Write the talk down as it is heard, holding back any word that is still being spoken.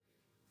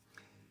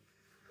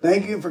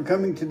Thank you for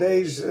coming to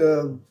today's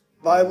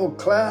Bible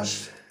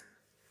class.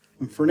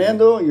 I'm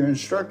Fernando, your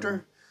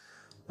instructor.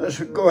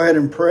 Let's go ahead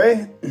and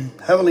pray.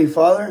 Heavenly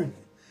Father,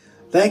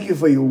 thank you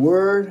for your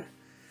word.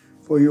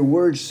 For your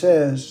word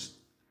says,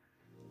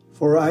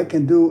 "For I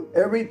can do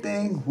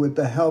everything with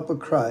the help of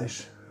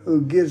Christ, who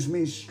gives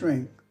me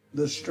strength,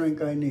 the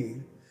strength I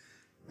need."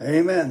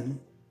 Amen.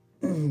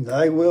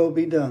 Thy will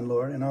be done,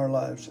 Lord, in our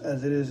lives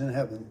as it is in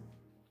heaven.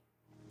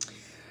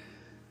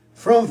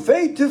 From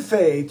Faith to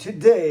Faith,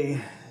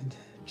 today,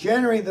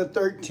 January the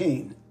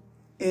 13th,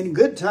 In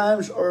Good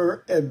Times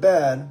or at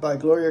Bad by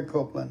Gloria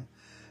Copeland.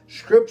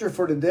 Scripture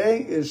for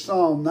today is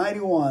Psalm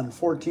 91,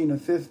 14 to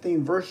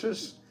 15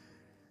 verses.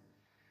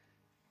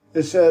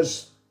 It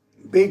says,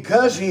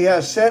 "Because he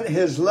has set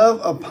his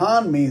love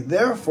upon me,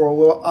 therefore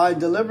will I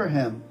deliver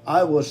him.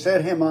 I will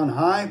set him on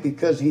high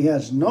because he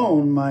has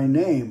known my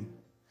name.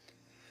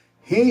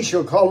 He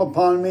shall call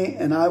upon me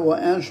and I will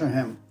answer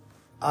him.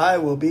 I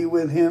will be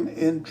with him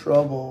in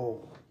trouble."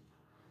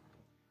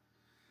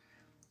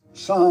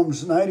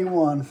 Psalms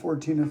 91,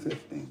 14 and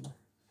 15.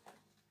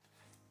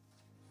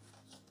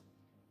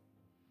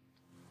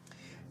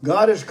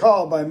 God is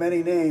called by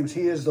many names.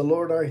 He is the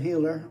Lord our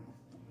healer,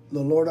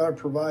 the Lord our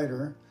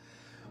provider,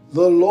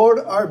 the Lord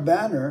our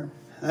banner,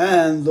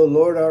 and the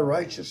Lord our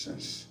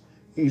righteousness.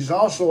 He's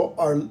also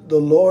the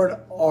Lord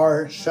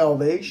our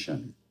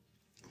salvation,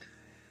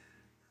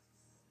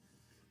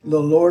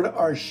 the Lord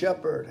our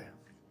shepherd.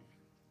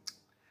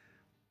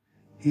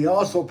 He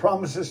also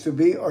promises to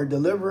be our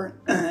deliverer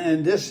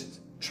in this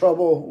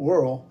troubled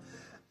world.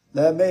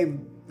 That may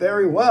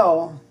very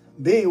well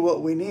be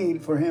what we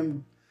need for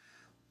him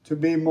to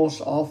be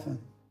most often.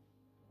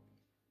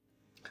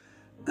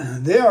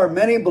 There are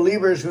many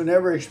believers who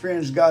never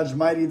experience God's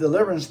mighty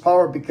deliverance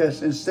power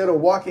because instead of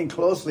walking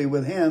closely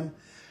with him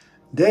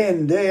day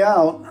in, day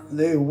out,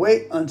 they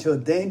wait until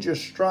danger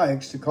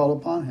strikes to call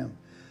upon him.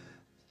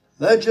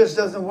 That just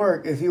doesn't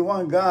work. If you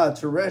want God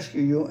to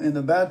rescue you in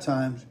the bad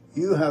times,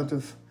 you have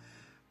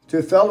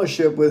to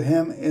fellowship with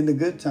him in the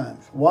good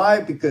times. Why?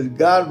 Because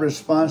God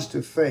responds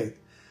to faith.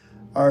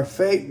 Our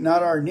faith,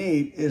 not our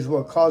need, is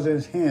what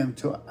causes him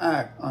to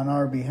act on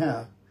our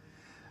behalf.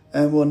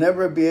 And we'll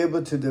never be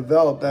able to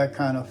develop that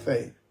kind of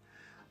faith,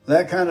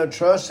 that kind of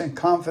trust and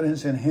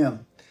confidence in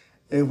him,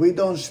 if we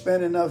don't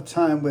spend enough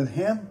time with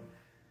him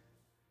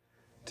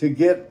to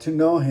get to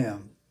know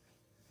him.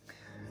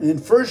 In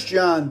 1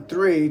 John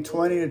 3,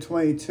 20 to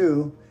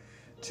 22,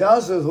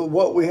 tells us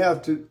what we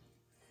have to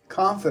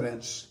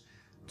confidence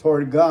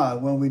toward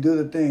God when we do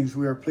the things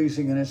we are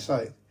pleasing in his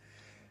sight.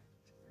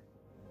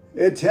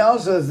 It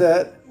tells us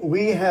that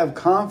we have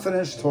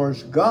confidence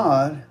towards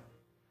God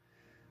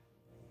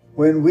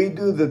when we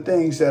do the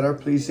things that are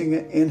pleasing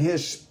in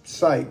his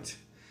sight.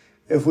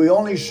 If we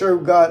only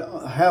serve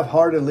God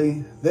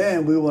half-heartedly,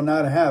 then we will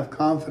not have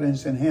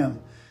confidence in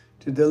him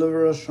to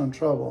deliver us from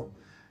trouble.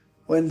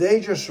 When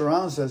danger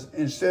surrounds us,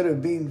 instead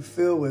of being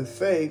filled with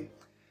faith,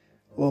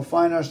 we'll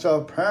find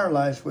ourselves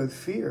paralyzed with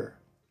fear.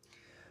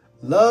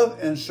 Love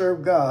and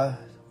serve God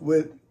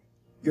with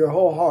your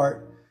whole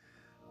heart.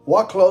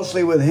 Walk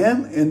closely with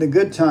him in the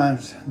good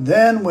times.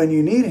 Then when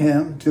you need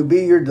him to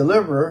be your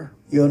deliverer,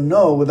 you'll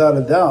know without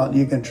a doubt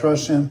you can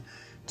trust him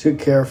to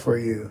care for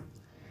you.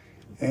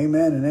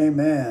 Amen and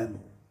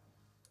amen.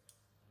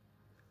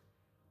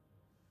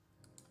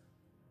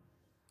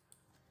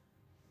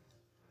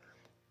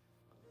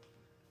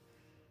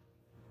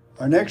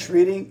 Our next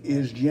reading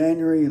is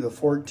January the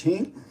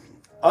 14th,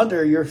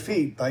 Under Your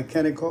Feet by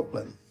Kenneth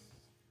Copeland.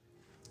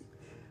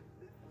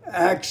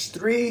 Acts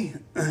 3,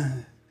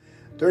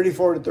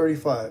 34 to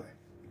 35.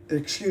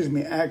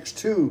 Acts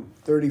 2,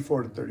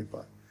 34 to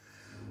 35.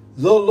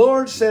 "The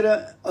Lord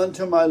said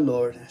unto my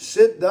Lord,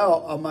 Sit thou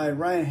on my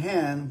right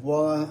hand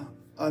while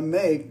I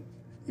make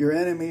your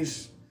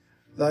enemies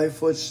thy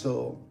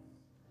footstool."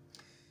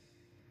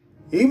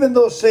 Even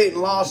though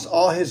Satan lost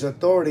all his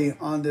authority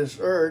on this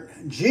earth,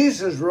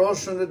 Jesus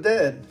rose from the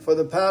dead. For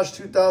the past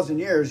 2,000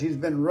 years, he's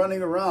been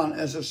running around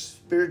as a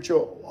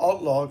spiritual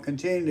outlaw,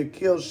 continuing to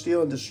kill,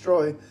 steal, and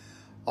destroy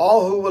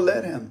all who will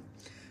let him.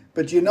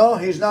 But you know,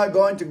 he's not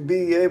going to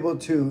be able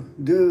to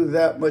do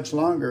that much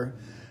longer.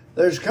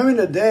 There's coming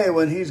a day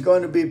when he's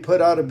going to be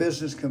put out of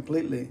business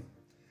completely.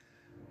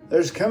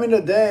 There's coming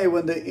a day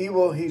when the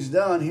evil he's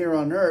done here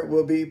on earth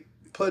will be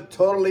put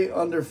totally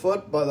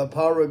underfoot by the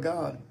power of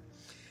God.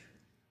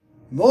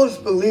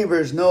 Most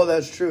believers know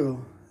that's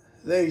true.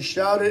 They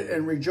shout it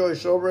and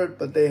rejoice over it,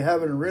 but they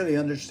haven't really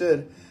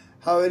understood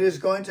how it is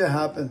going to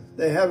happen.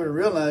 They haven't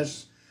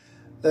realized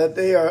that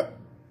they are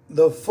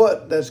the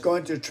foot that's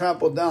going to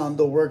trample down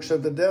the works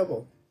of the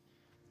devil.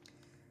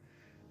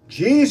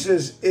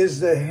 Jesus is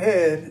the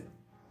head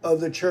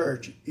of the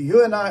church.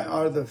 You and I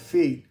are the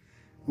feet.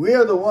 We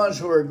are the ones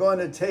who are going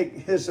to take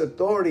his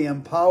authority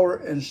and power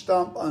and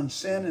stomp on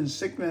sin and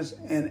sickness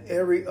and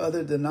every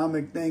other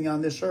demonic thing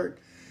on this earth.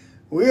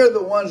 We are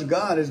the ones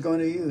God is going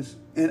to use.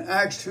 In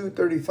Acts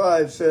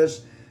 2:35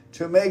 says,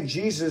 to make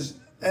Jesus'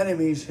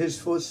 enemies his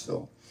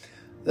footstool.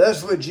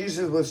 That's what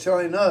Jesus was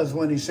telling us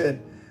when he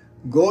said,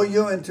 Go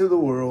you into the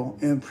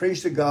world and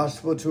preach the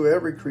gospel to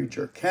every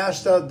creature.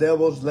 Cast out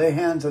devils, lay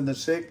hands on the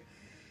sick.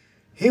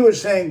 He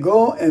was saying,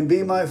 go and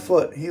be my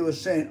foot. He was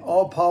saying,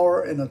 all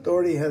power and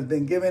authority has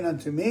been given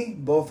unto me,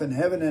 both in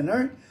heaven and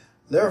earth.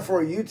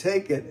 Therefore you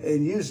take it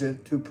and use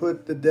it to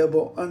put the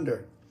devil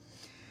under.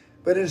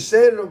 But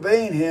instead of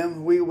obeying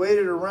him, we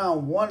waited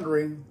around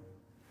wondering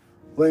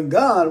when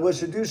God was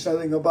to do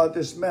something about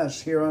this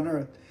mess here on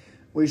earth.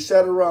 We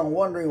sat around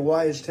wondering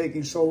why it's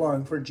taking so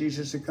long for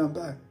Jesus to come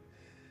back.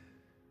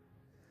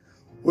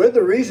 With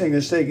the reason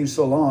it's taking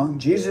so long,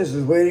 Jesus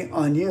is waiting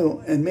on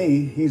you and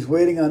me. He's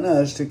waiting on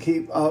us to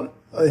keep out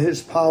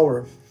his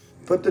power,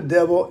 put the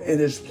devil in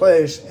his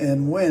place,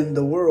 and win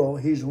the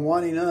world. He's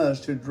wanting us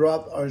to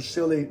drop our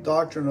silly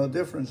doctrinal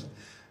differences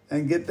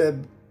and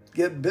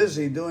get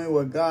busy doing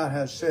what God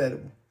has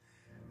said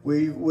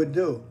we would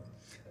do.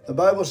 The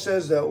Bible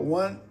says that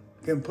one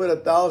can put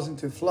 1,000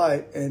 to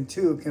flight and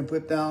two can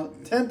put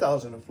down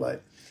 10,000 to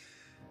flight.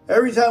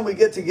 Every time we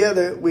get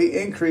together, we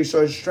increase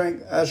our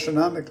strength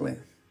astronomically.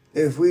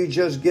 If we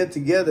just get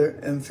together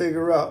and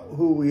figure out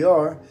who we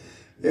are,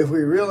 if we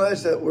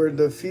realize that we're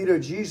the feet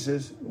of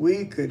Jesus,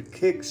 we could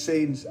kick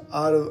Satan's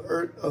out of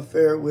earth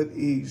affair with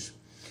ease.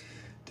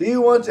 Do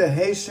you want to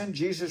hasten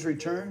Jesus'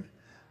 return?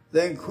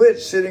 Then quit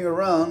sitting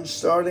around,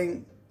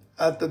 starting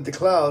at the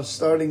clouds,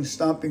 starting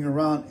stomping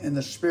around in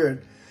the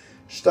spirit.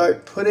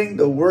 Start putting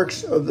the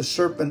works of the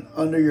serpent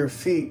under your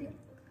feet,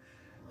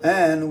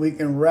 and we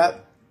can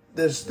wrap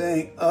this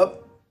thing up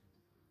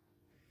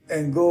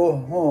and go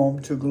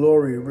home to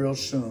glory real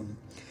soon.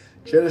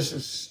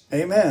 Genesis,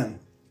 amen.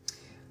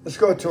 Let's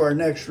go to our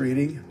next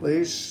reading,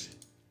 please.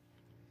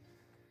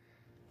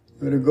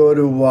 We're going to go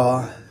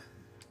to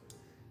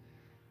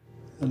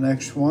the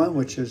next one,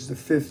 which is the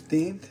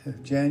 15th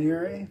of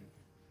January.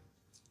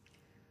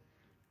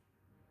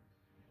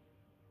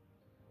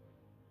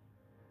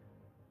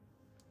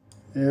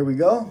 There we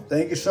go.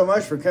 Thank you so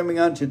much for coming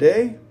on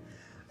today.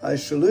 I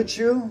salute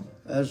you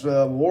as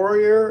a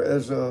warrior,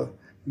 as a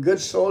good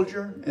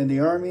soldier in the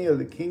army of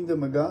the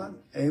kingdom of God.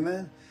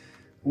 Amen.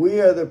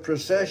 We are the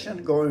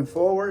procession going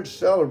forward,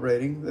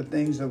 celebrating the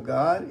things of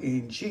God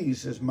in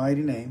Jesus'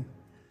 mighty name.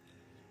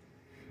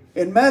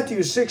 In Matthew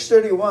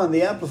 6:31,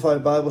 the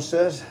Amplified Bible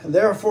says,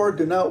 therefore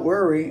do not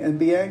worry and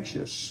be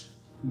anxious.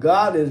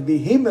 God is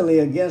vehemently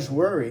against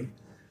worry.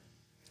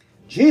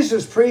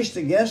 Jesus preached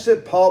against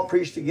it. Paul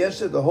preached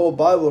against it. The whole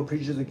Bible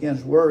preaches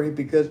against worry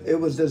because it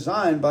was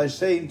designed by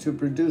Satan to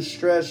produce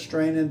stress,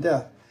 strain, and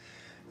death.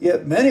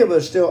 Yet many of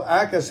us still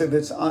act as if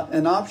it's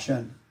an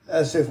option,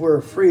 as if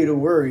we're free to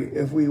worry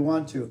if we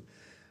want to.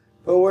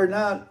 But we're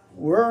not.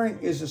 Worrying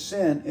is a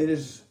sin. It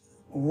is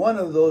one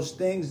of those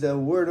things the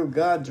Word of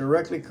God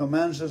directly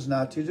commands us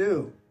not to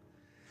do.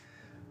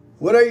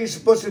 What are you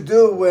supposed to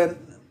do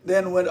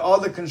when all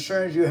the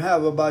concerns you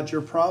have about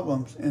your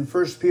problems? In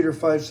 1 Peter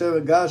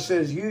 5:7, God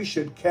says you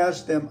should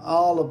cast them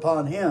all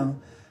upon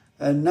him,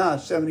 and not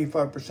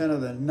 75% of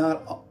them,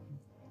 not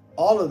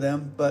all of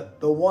them, but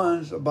the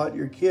ones about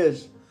your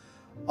kids,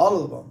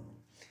 all of them.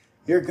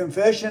 Your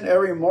confession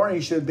every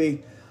morning should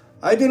be,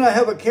 I do not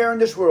have a care in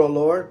this world,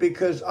 Lord,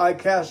 because I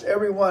cast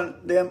every one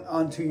of them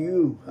unto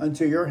you,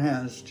 unto your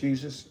hands,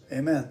 Jesus.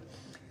 Amen.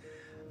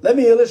 Let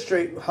me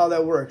illustrate how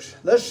that works.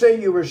 Let's say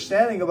you were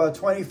standing about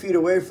 20 feet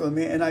away from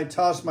me and I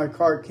tossed my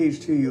car keys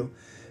to you.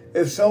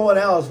 If someone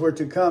else were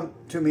to come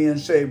to me and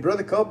say,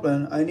 Brother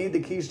Copeland, I need the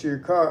keys to your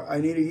car.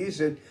 I need to use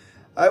it.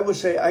 I would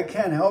say, I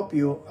can't help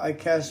you. I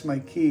cast my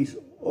keys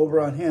over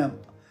on him.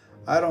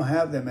 I don't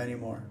have them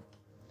anymore.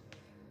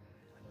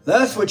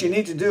 That's what you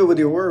need to do with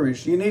your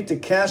worries. You need to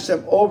cast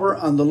them over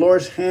on the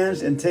Lord's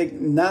hands and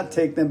not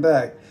take them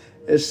back.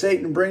 If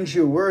Satan brings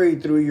you worry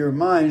through your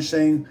mind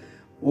saying,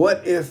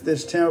 what if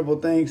this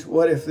terrible thing,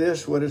 what if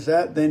this, what is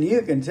that? Then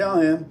you can tell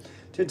him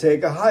to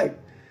take a hike,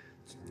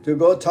 to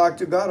go talk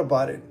to God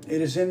about it.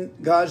 It is in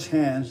God's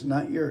hands,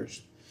 not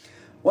yours.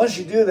 Once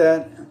you do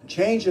that,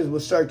 changes will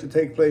start to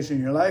take place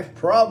in your life.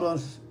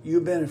 Problems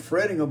you've been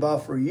fretting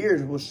about for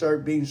years will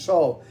start being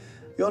solved.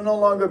 You'll no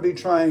longer be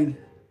tying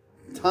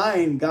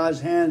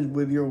God's hands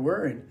with your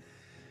worrying.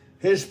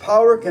 His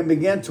power can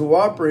begin to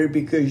operate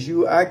because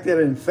you acted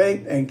in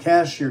faith and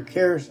cast your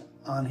cares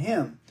on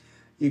him.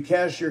 You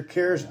cast your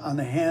cares on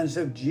the hands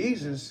of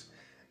Jesus,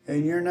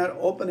 and you're not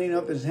opening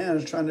up his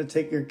hands trying to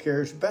take your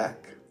cares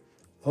back,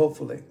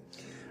 hopefully.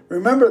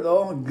 Remember,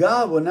 though,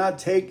 God will not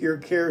take your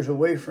cares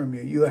away from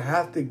you. You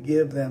have to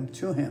give them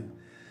to him.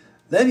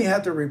 Then you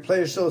have to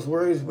replace those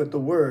worries with the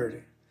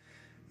word.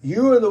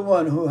 You are the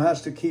one who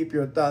has to keep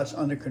your thoughts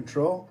under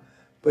control,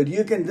 but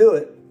you can do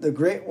it. The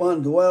great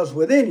one dwells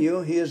within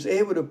you. He is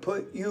able to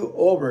put you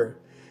over.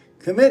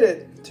 Commit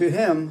it to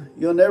him.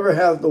 You'll never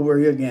have to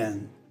worry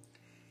again.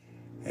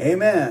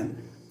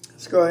 Amen.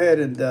 Let's go ahead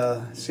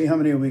and see how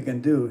many we can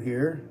do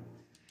here.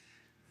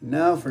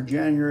 Now for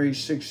January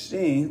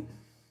 16th.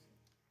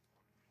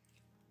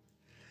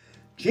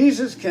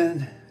 Jesus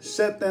can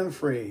set them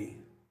free.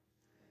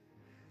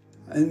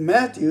 In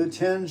Matthew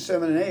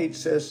 10:7-8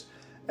 says,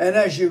 and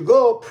as you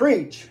go,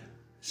 preach,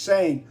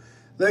 saying,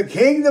 the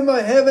kingdom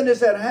of heaven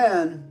is at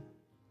hand.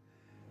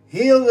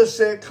 Heal the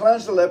sick,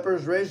 cleanse the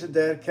lepers, raise the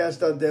dead,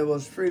 cast out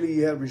devils. Freely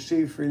you have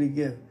received, freely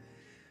give.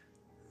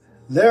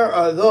 There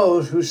are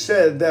those who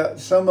said that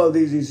some of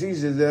these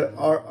diseases that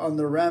are on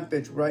the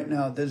rampage right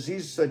now,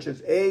 diseases such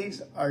as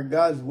AIDS, are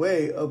God's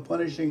way of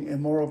punishing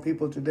immoral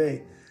people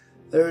today.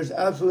 There is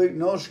absolutely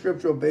no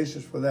scriptural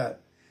basis for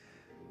that.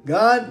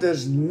 God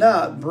does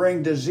not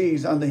bring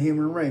disease on the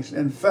human race.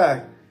 In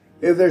fact,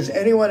 if there's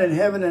anyone in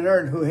heaven and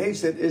earth who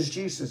hates it, it's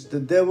Jesus. The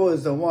devil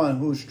is the one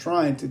who's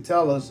trying to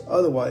tell us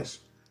otherwise.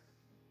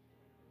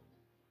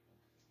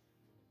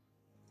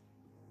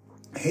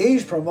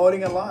 He's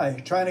promoting a lie,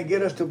 trying to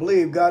get us to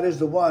believe God is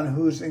the one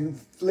who's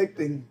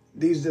inflicting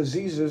these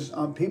diseases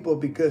on people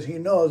because he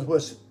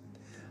knows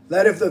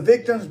that if the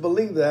victims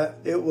believe that,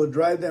 it will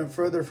drive them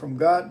further from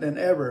God than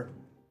ever.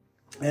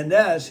 And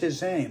that's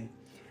his aim.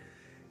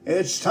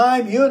 It's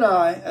time you and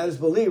I, as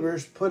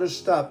believers, put a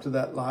stop to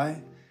that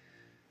lie.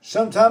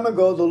 Some time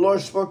ago, the Lord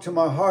spoke to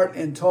my heart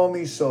and told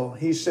me so.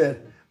 He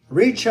said,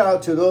 reach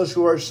out to those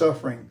who are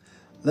suffering.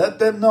 Let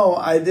them know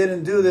I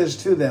didn't do this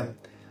to them.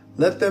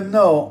 Let them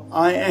know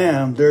I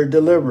am their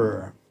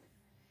deliverer.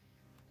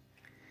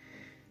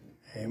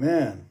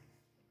 Amen.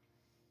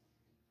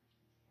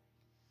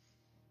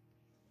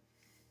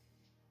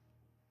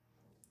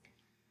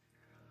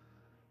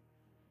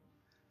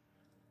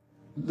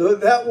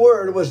 That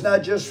word was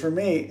not just for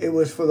me. It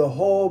was for the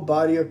whole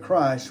body of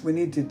Christ. We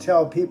need to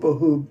tell people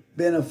who've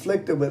been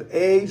afflicted with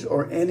AIDS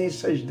or any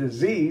such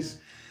disease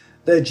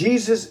that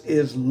Jesus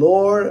is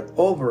Lord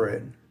over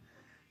it.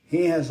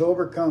 He has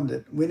overcome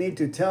it. We need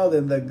to tell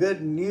them the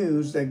good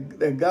news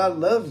that God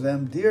loves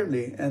them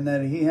dearly and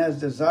that he has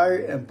desire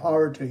and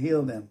power to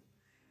heal them.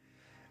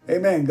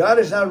 Amen. God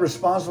is not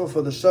responsible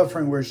for the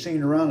suffering we're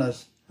seeing around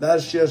us.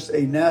 That's just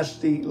a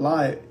nasty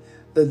lie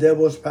the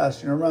devil is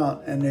passing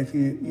around. And if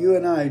you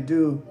and I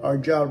do our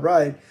job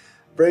right,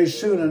 very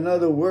soon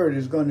another word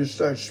is going to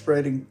start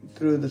spreading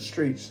through the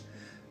streets.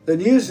 The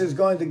news is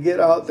going to get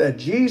out that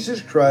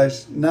Jesus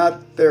Christ,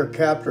 not their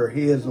captor,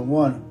 he is the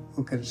one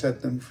who can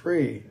set them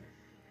free.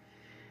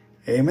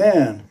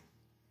 Amen.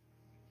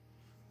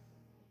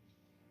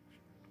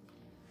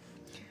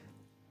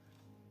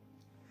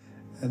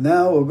 And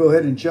now we'll go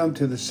ahead and jump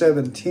to the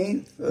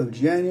 17th of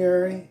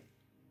January.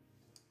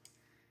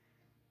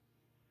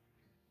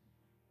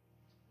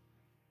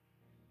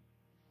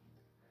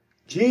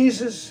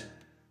 Jesus,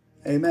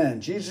 amen.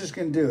 Jesus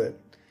can do it.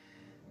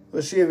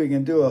 Let's see if we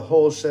can do a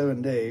whole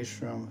 7 days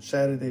from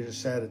Saturday to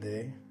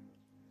Saturday.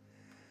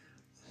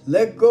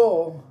 Let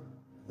God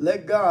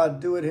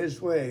do it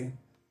his way,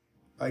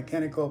 by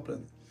Kenny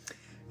Copeland.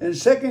 In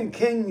 2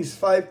 Kings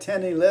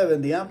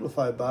 5:10-11, the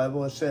Amplified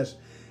Bible, it says,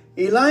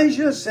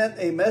 Elijah sent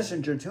a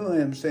messenger to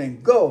him,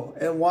 saying, Go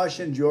and wash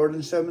in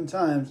Jordan 7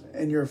 times,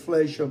 and your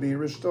flesh shall be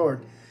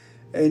restored,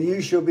 and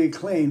you shall be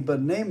clean.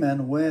 But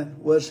Naaman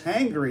was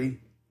hangry.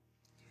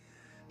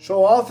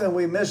 So often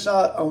we miss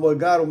out on what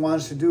God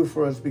wants to do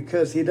for us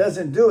because he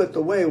doesn't do it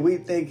the way we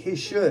think he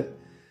should.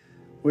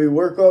 We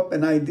work up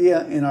an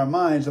idea in our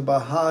minds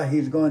about how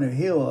he's going to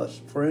heal us.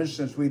 For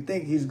instance, we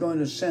think he's going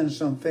to send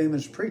some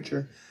famous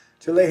preacher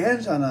to lay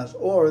hands on us,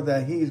 or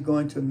that he's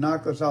going to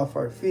knock us off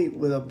our feet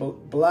with a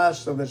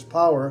blast of his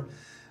power.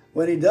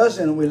 When he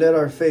doesn't, we let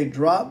our faith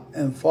drop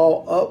and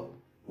fall up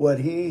what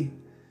he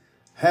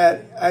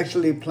had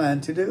actually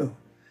planned to do.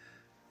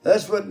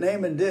 That's what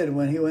Naaman did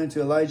when he went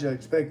to Elijah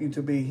expecting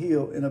to be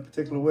healed in a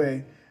particular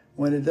way.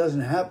 When it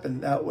doesn't happen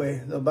that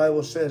way, the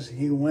Bible says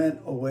he went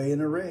away in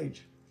a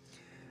rage.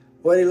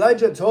 What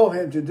Elijah told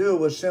him to do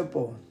was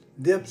simple.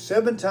 Dip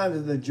 7 times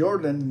in the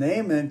Jordan.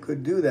 Naaman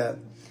could do that.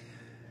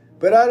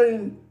 But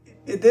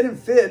it didn't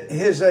fit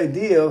his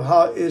idea of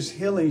how his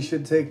healing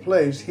should take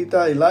place. He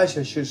thought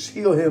Elisha should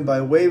heal him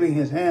by waving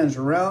his hands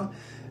around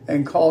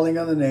and calling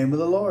on the name of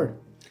the Lord.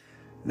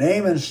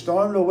 Naaman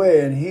stormed away,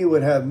 and he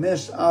would have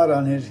missed out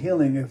on his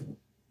healing if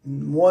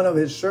one of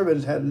his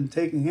servants hadn't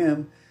taken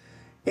him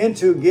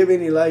into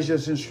giving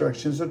Elijah's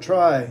instructions a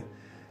try.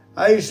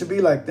 I used to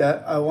be like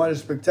that. I wanted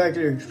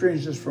spectacular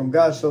experiences from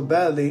God so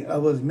badly, I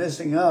was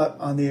missing out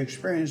on the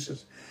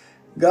experiences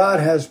God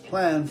has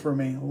planned for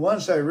me.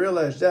 Once I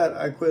realized that,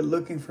 I quit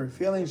looking for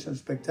feelings and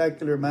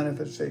spectacular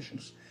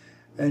manifestations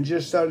and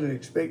just started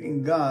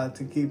expecting God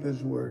to keep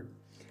his word.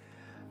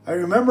 I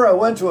remember I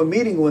went to a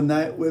meeting one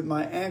night with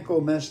my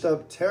ankle messed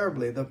up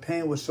terribly. The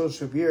pain was so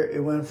severe, it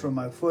went from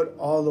my foot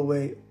all the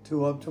way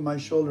up to my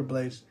shoulder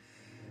blades.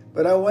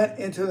 But I went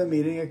into the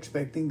meeting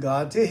expecting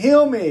God to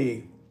heal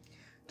me.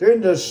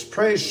 During this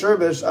praise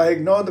service, I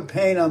ignored the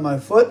pain on my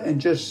foot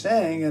and just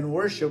sang and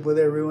worshiped with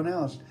everyone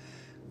else.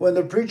 When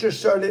the preacher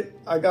started,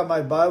 I got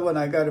my Bible and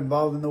I got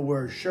involved in the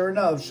Word. Sure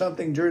enough,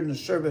 something during the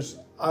service,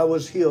 I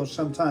was healed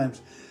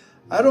sometimes.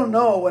 I don't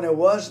know when it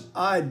was,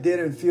 I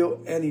didn't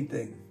feel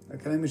anything.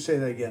 Okay, let me say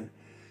that again.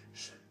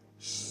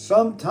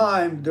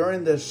 Sometime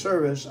during the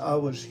service, I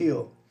was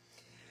healed.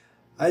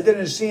 I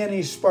didn't see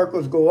any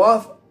sparkles go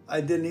off.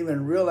 I didn't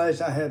even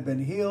realize I had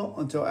been healed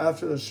until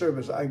after the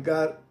service. I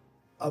got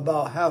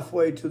about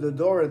halfway to the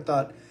door and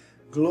thought,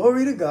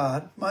 glory to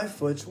God, my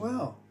foot's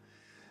well.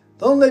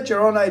 Don't let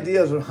your own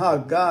ideas of how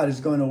God is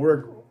going to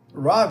work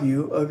rob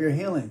you of your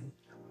healing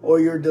or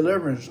your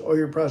deliverance or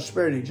your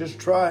prosperity. Just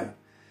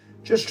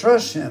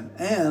trust him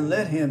and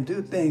let him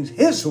do things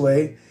his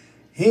way.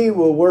 He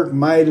will work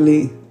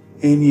mightily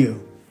in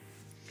you.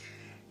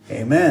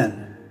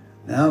 Amen.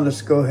 Now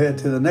let's go ahead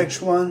to the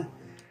next one.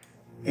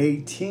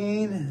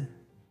 18.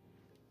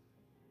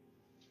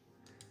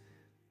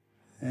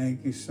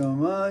 Thank you so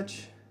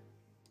much.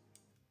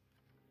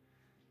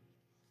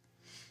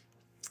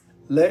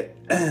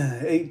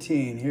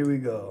 18, here we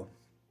go.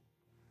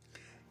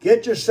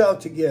 Get Yourself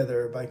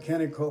Together by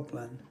Kenneth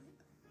Copeland.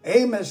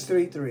 Amos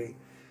 3:3.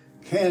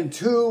 Can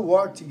two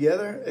walk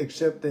together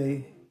except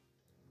they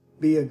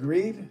be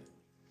agreed?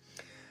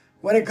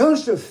 When it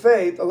comes to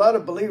faith, a lot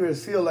of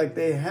believers feel like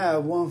they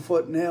have one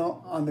foot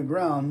nail on the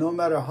ground. No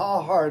matter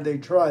how hard they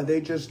try,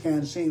 they just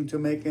can't seem to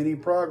make any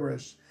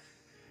progress.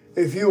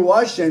 If you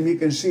watch them, you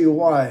can see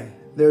why.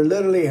 They're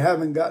literally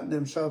haven't gotten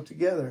themselves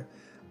together.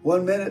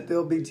 One minute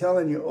they'll be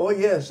telling you, oh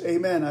yes,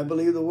 amen, I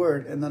believe the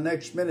word. And the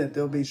next minute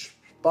they'll be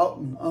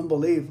spouting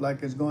unbelief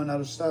like it's going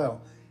out of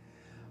style.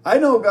 I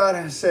know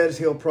God says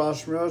he'll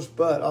prosper us,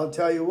 but I'll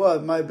tell you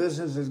what, my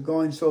business is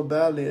going so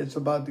badly, it's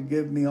about to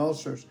give me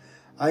ulcers.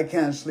 I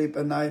can't sleep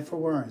at night for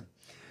worrying.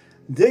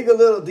 Dig a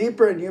little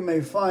deeper and you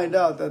may find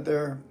out that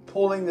they're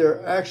pulling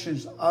their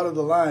actions out of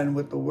the line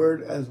with the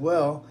word as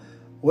well.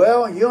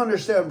 Well, you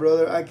understand,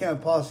 brother, I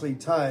can't possibly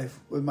tithe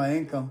with my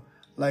income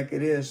like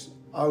it is.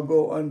 I'll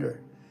go under.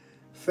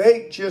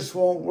 Faith just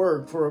won't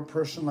work for a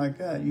person like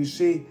that. You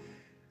see,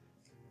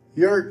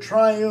 you're a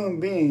triune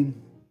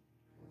being.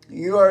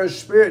 You are a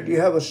spirit.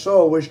 You have a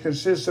soul which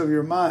consists of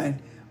your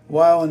mind,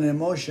 will, and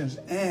emotions.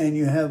 And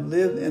you have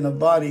lived in a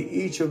body.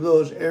 Each of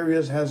those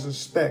areas has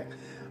a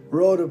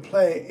role to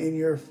play in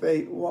your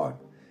faith walk.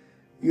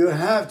 You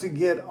have to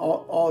get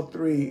all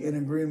three in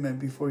agreement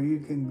before you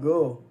can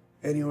go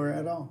anywhere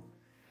at all.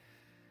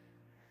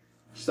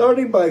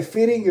 Starting by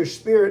feeding your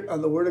spirit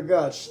on the Word of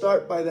God.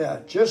 Start by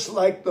that. Just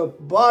like the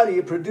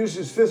body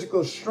produces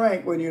physical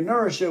strength when you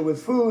nourish it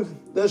with food,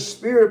 the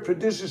spirit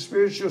produces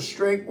spiritual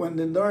strength when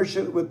you nourish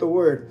it with the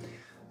Word.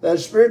 That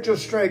spiritual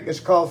strength is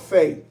called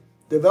faith.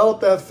 Develop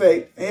that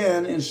faith,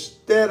 and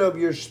instead of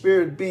your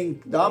spirit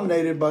being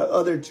dominated by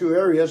other two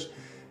areas,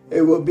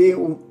 it will be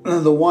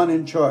the one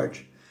in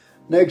charge.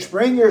 Next,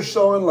 bring your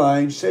soul in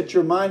line, set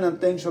your mind on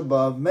things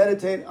above,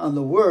 meditate on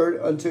the Word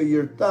until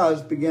your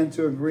thoughts begin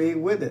to agree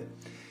with it.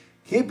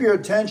 Keep your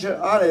attention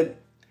on it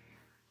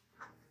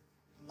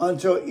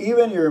until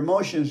even your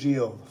emotions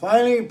yield.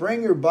 Finally,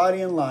 bring your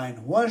body in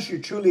line. Once you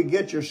truly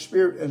get your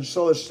spirit and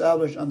soul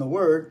established on the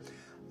Word,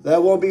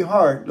 that won't be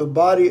hard. The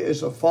body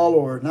is a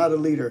follower, not a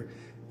leader.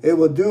 It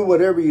will do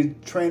whatever you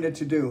train it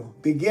to do.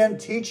 Begin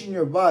teaching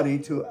your body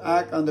to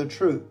act on the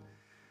truth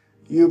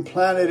you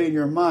planted in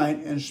your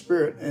mind and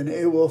spirit, and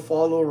it will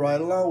follow right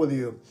along with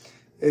you.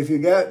 If you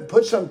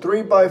put some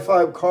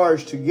 3x5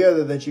 cars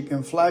together that you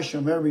can flash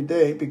them every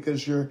day,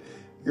 because your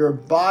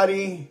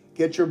body,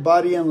 get your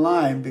body in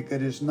line,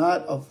 because it's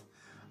not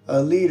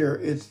a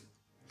leader.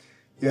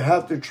 You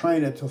have to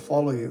train it to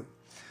follow you.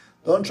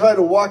 Don't try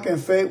to walk in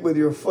faith with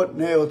your foot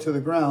nailed to the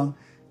ground.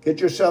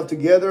 Get yourself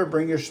together,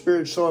 bring your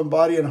spirit, soul, and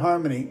body in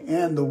harmony,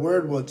 and the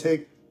Word will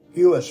take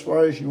you as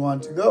far as you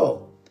want to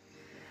go.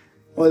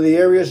 One of the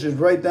areas is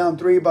write down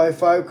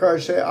 3x5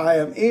 cards. Say, I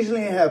am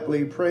easily and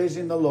happily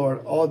praising the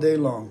Lord all day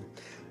long.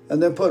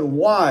 And then put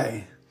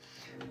why,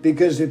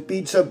 because it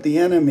beats up the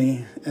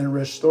enemy and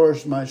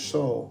restores my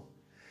soul.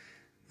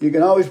 You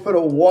can always put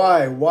a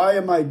why. Why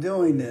am I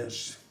doing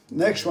this?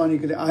 Next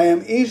one, I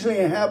am easily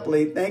and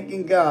happily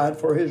thanking God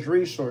for his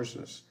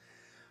resources.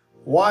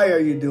 Why are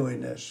you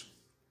doing this?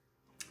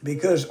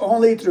 Because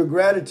only through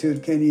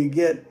gratitude can you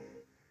get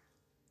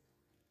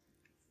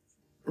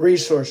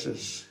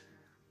resources.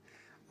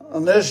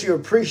 Unless you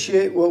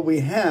appreciate what we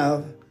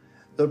have,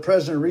 the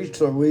present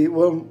resource, we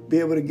won't be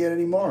able to get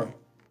any more.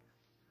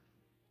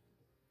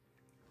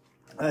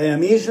 I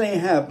am easily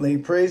and happily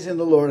praising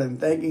the Lord and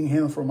thanking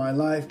him for my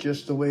life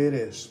just the way it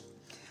is.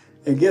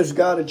 It gives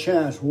God a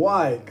chance.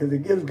 Why? Because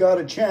it gives God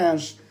a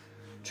chance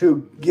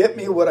to get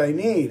me what I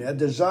need, a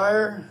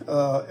desire,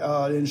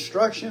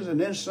 instructions,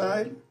 and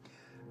insight,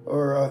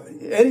 or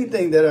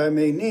anything that I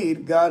may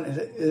need. God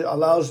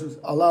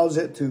allows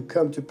it to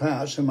come to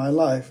pass in my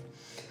life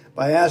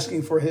by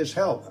asking for his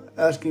help,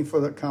 asking for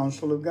the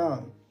counsel of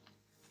God.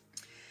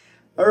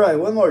 All right,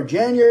 one more.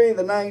 January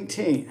the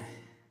 19th.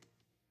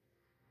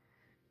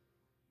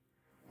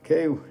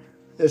 Okay,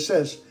 it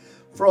says,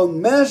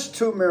 from mess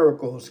to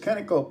miracles,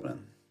 Kenneth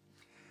Copeland.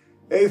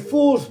 A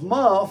fool's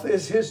mouth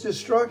is his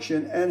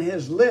destruction, and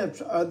his lips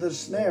are the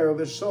snare of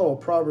his soul.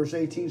 Proverbs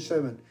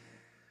 18:7.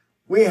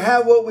 We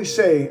have what we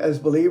say as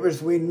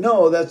believers. We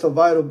know that's a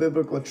vital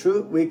biblical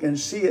truth. We can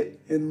see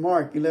it in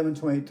Mark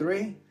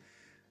 11:23,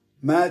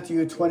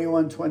 Matthew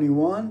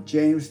 21:21,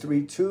 James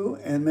 3:2,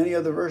 and many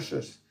other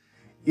verses.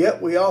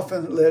 Yet we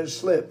often let it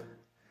slip.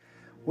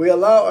 We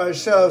allow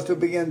ourselves to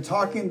begin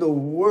talking the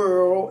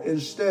world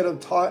instead of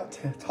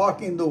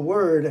talking the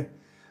word.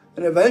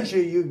 And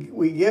eventually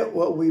we get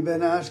what we've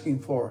been asking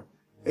for,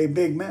 a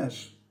big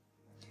mess.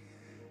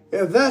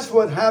 If that's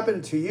what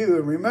happened to you,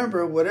 and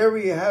remember, whatever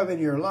you have in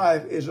your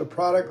life is a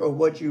product of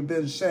what you've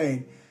been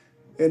saying.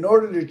 In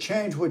order to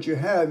change what you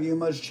have, you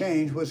must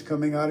change what's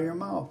coming out of your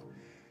mouth.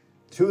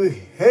 To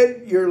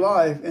head your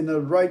life in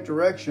the right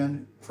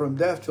direction, from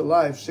death to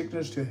life,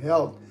 sickness to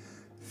health,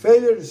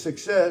 failure to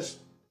success,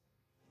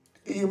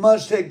 you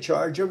must take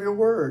charge of your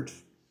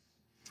words.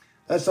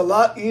 That's a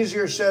lot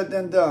easier said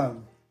than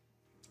done.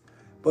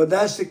 But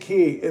that's the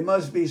key. It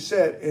must be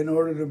said in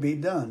order to be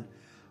done.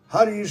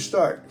 How do you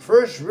start?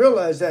 First,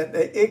 realize that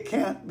it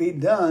can't be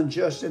done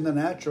just in the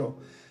natural.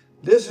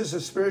 This is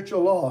a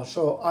spiritual law,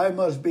 so it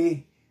must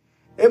be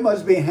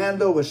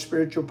handled with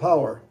spiritual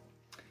power.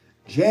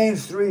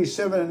 James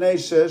 3:7-8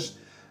 says,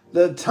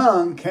 the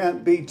tongue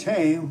can't be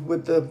tamed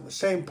with the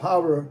same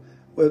power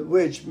with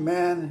which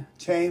man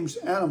tames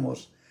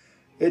animals.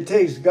 It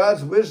takes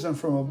God's wisdom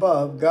from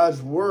above.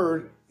 God's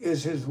word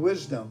is his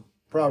wisdom.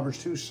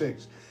 Proverbs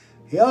 2:6.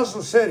 He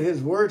also said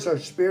his words are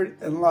spirit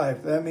and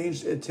life. That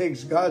means it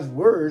takes God's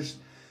words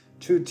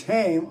to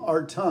tame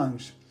our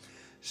tongues.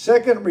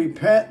 Second,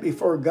 repent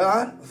before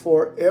God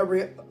for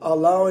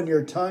allowing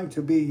your tongue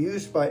to be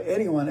used by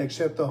anyone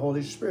except the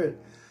Holy Spirit.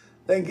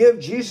 Then give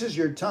Jesus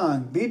your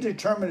tongue. Be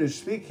determined to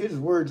speak his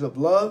words of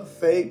love,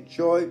 faith,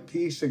 joy,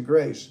 peace, and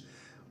grace.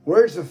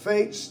 Words of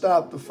faith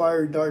stop the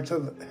fiery darts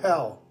of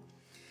hell.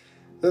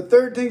 The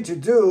third thing to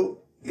do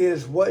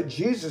is what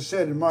Jesus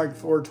said in Mark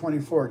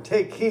 4:24.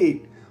 Take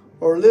heed,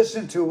 or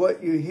listen to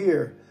what you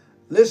hear.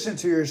 Listen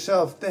to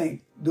yourself,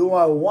 think, do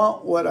I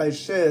want what I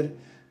said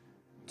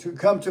to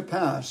come to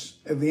pass?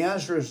 If the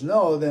answer is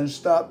no, then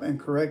stop and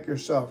correct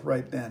yourself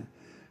right then.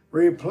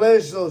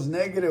 Replace those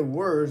negative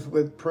words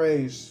with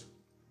praise.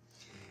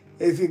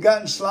 If you've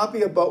gotten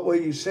sloppy about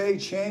what you say,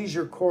 change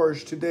your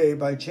course today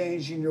by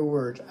changing your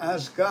words.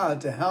 Ask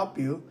God to help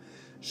you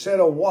set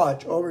a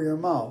watch over your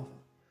mouth.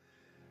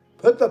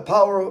 Put the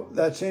power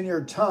that's in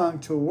your tongue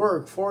to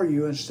work for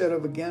you instead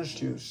of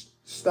against you.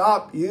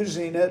 Stop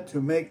using it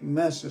to make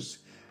messes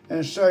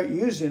and start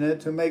using it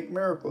to make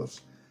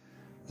miracles.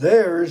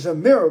 There's a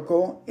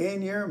miracle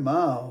in your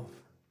mouth.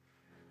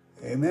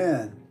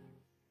 Amen.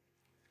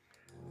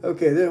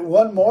 Okay, then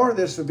one more.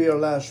 This will be our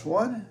last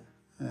one.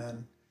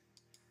 And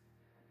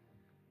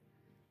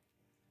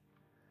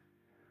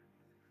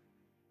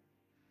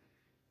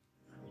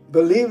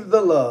believe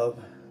the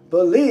love.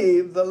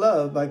 Believe the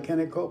love by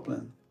Kenneth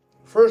Copeland.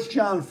 1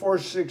 John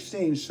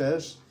 4:16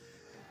 says,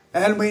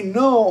 and we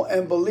know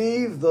and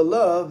believe the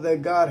love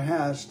that God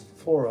has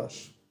for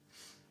us.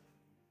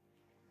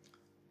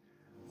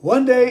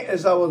 One day,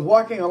 as I was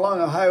walking along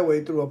a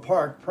highway through a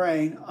park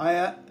praying,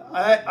 I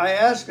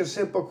asked a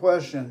simple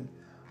question.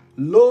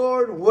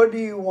 Lord, what do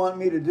you want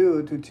me to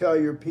do to tell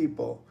your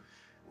people?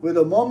 With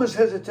a moment's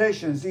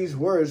hesitation, these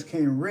words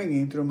came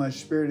ringing through my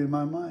spirit and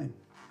my mind.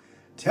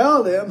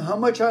 Tell them how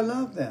much I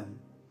love them.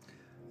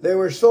 They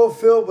were so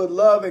filled with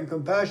love and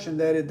compassion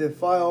that it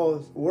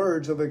defiles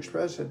words of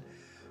expression.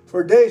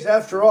 For days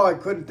after all, I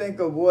couldn't think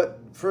of what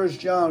 1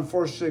 John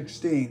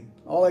 4:16.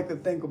 All I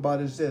could think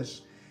about is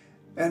this.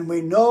 And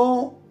we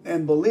know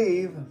and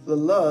believe the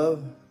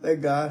love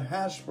that God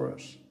has for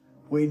us.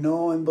 We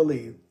know and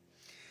believe.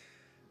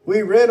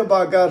 We read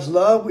about God's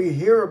love, we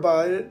hear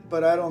about it,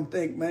 but I don't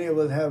think many of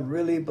us have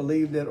really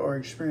believed it or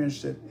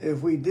experienced it.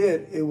 If we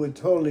did, it would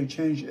totally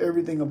change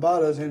everything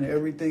about us and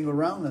everything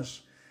around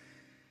us.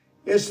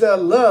 It's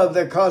that love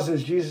that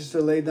causes Jesus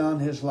to lay down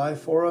his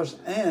life for us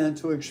and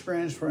to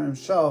experience for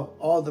himself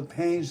all the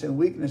pains and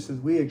weaknesses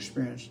we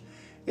experience.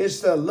 It's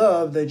that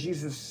love that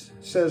Jesus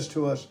says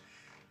to us,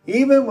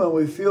 even when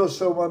we feel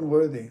so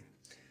unworthy.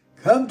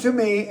 Come to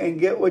me and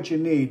get what you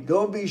need.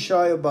 Don't be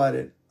shy about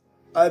it.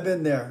 I've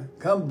been there.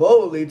 Come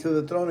boldly to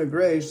the throne of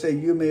grace that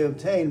you may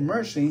obtain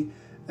mercy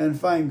and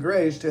find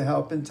grace to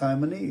help in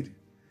time of need.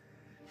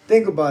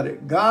 Think about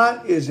it.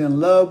 God is in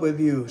love with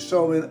you.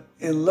 So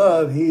in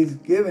love, he's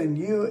given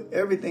you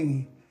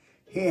everything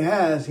he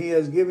has. He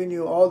has given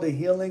you all the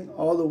healing,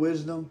 all the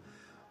wisdom,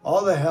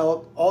 all the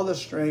health, all the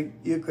strength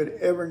you could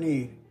ever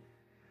need.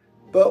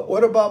 But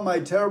what about my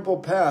terrible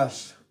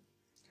past?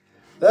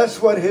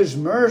 That's what his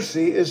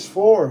mercy is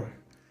for.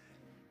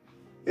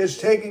 It's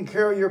taking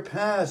care of your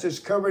past. It's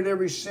covered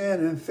every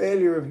sin and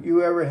failure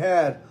you ever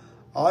had.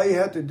 All you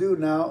have to do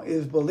now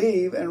is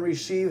believe and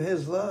receive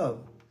his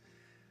love.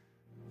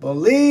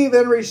 Believe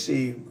and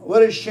receive.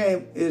 What a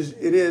shame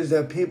it is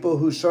that people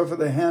who suffer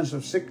the hands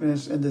of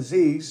sickness and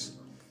disease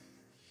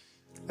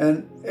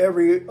and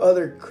every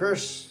other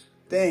cursed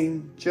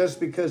thing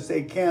just because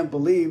they can't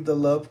believe the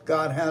love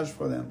God has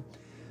for them.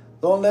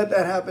 Don't let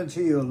that happen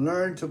to you.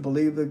 Learn to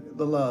believe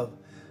the love.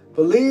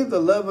 Believe the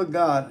love of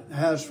God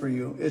has for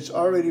you. It's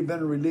already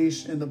been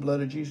released in the blood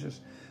of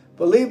Jesus.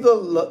 Believe the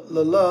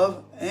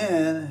love,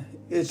 and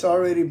it's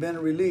already been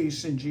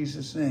released in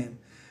Jesus' name.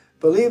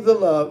 Believe the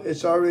love,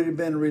 it's already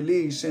been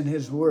released in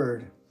his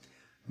word.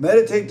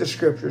 Meditate the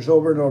scriptures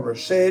over and over.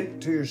 Say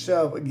it to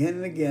yourself again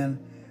and again,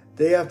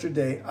 day after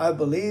day. I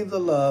believe the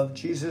love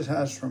Jesus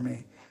has for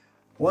me.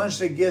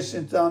 Once it gets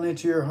down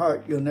into your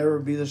heart, you'll never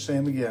be the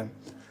same again.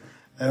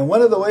 And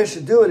one of the ways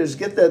to do it is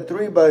get that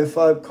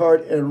 3x5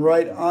 card and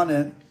write on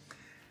it,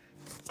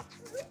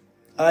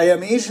 I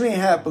am easily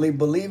and happily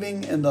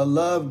believing in the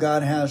love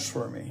God has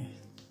for me.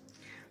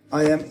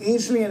 I am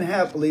easily and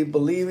happily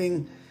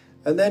believing,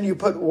 and then you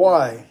put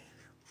why.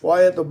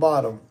 Why at the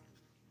bottom?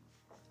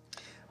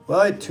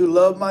 Well, to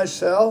love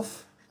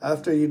myself,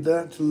 after you've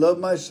done to love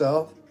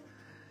myself,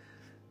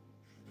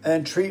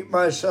 and treat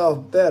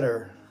myself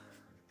better.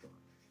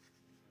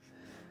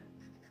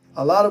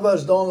 A lot of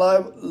us don't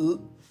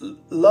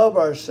love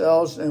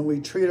ourselves, and we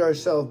treat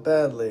ourselves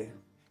badly.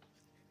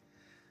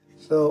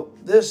 So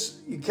this,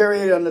 you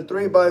carry it on the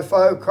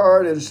 3x5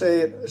 card and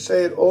say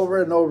it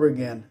over and over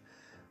again.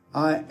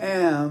 I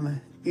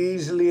am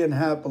easily and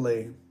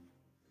happily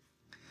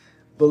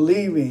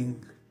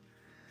believing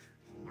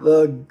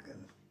the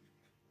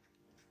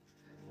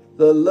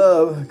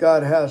love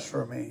God has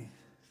for me.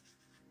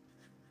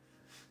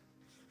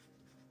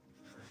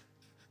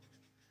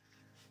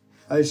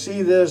 I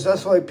see this.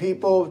 That's why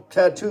people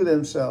tattoo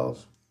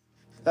themselves.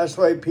 That's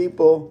why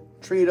people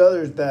treat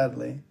others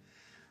badly.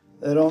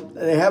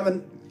 They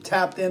haven't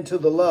tapped into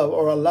the love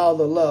or allow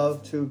the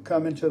love to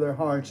come into their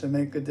hearts and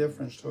make a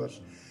difference to us.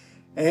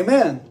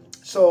 Amen.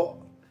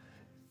 So,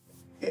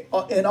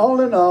 in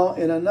all,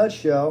 in a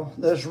nutshell,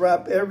 let's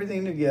wrap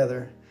everything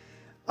together.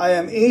 I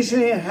am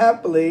easily and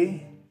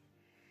happily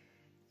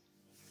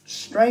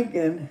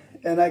strengthened,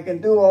 and I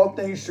can do all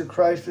things through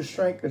Christ who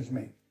strengthens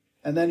me.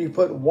 And then you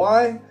put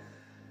why?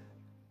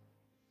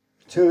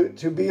 To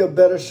be a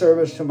better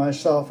service to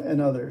myself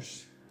and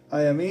others.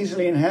 I am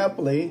easily and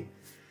happily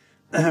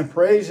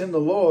praising the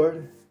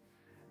Lord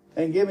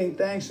and giving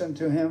thanks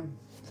unto Him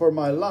for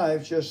my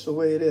life just the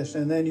way it is.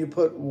 And then you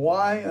put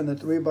why on the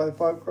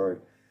 3x5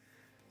 card.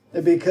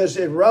 Because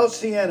it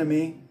routs the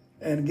enemy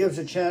and gives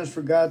a chance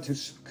for God to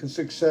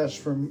success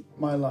for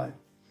my life.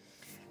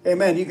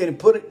 Amen. You can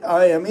put it,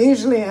 I am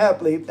easily and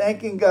happily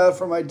thanking God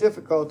for my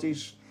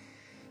difficulties.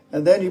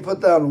 And then you put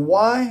down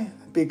why?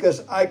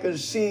 Because I can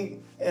see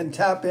and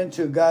tap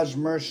into God's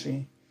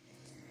mercy.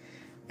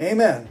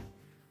 Amen.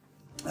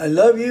 I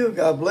love you.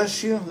 God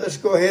bless you. Let's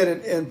go ahead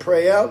and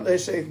pray out. They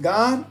say,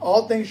 God,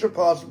 all things are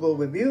possible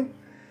with you.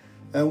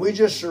 And we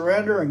just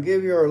surrender and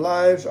give you our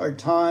lives, our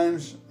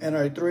times, and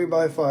our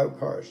 3x5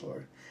 cards,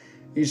 Lord.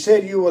 You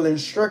said you will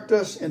instruct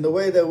us in the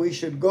way that we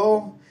should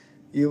go.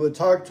 You will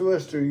talk to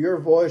us through your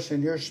voice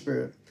and your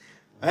spirit.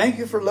 Thank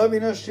you for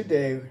loving us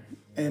today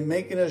and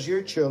making us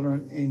your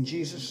children. In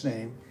Jesus'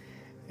 name,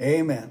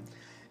 amen.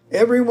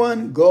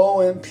 Everyone,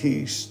 go in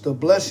peace. The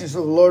blessings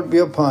of the Lord be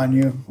upon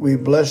you. We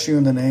bless you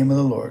in the name of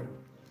the Lord.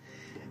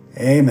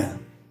 Amen.